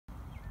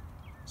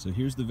So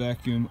here's the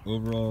vacuum.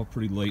 Overall,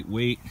 pretty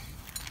lightweight,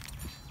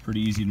 pretty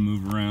easy to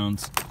move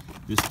around.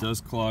 This does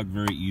clog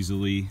very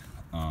easily.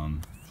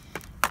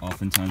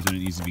 Oftentimes when it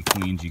needs to be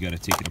cleaned, you got to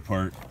take it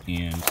apart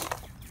and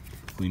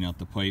clean out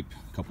the pipe.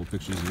 A couple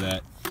pictures of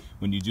that.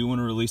 When you do want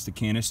to release the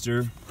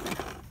canister,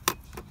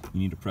 you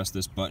need to press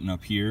this button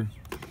up here.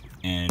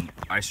 And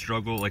I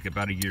struggle, like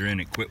about a year in,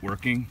 it quit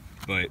working,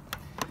 but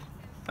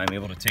I'm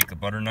able to take the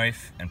butter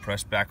knife and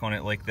press back on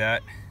it like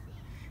that,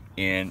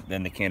 and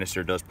then the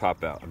canister does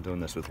pop out. I'm doing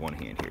this with one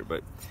hand here,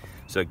 but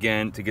so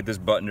again, to get this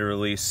button to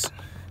release,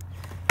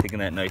 taking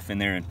that knife in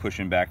there and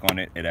pushing back on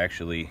it, it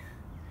actually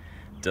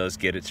does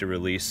get it to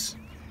release,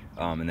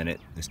 and then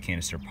this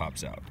canister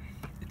pops out.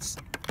 It's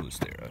loose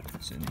there,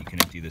 so you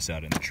can empty this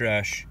out in the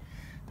trash.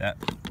 That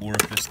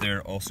orifice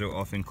there also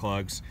often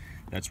clogs.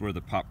 That's where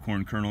the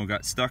popcorn kernel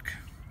got stuck,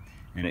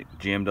 and it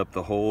jammed up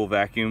the whole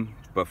vacuum.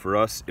 But for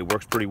us, it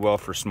works pretty well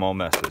for small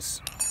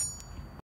messes.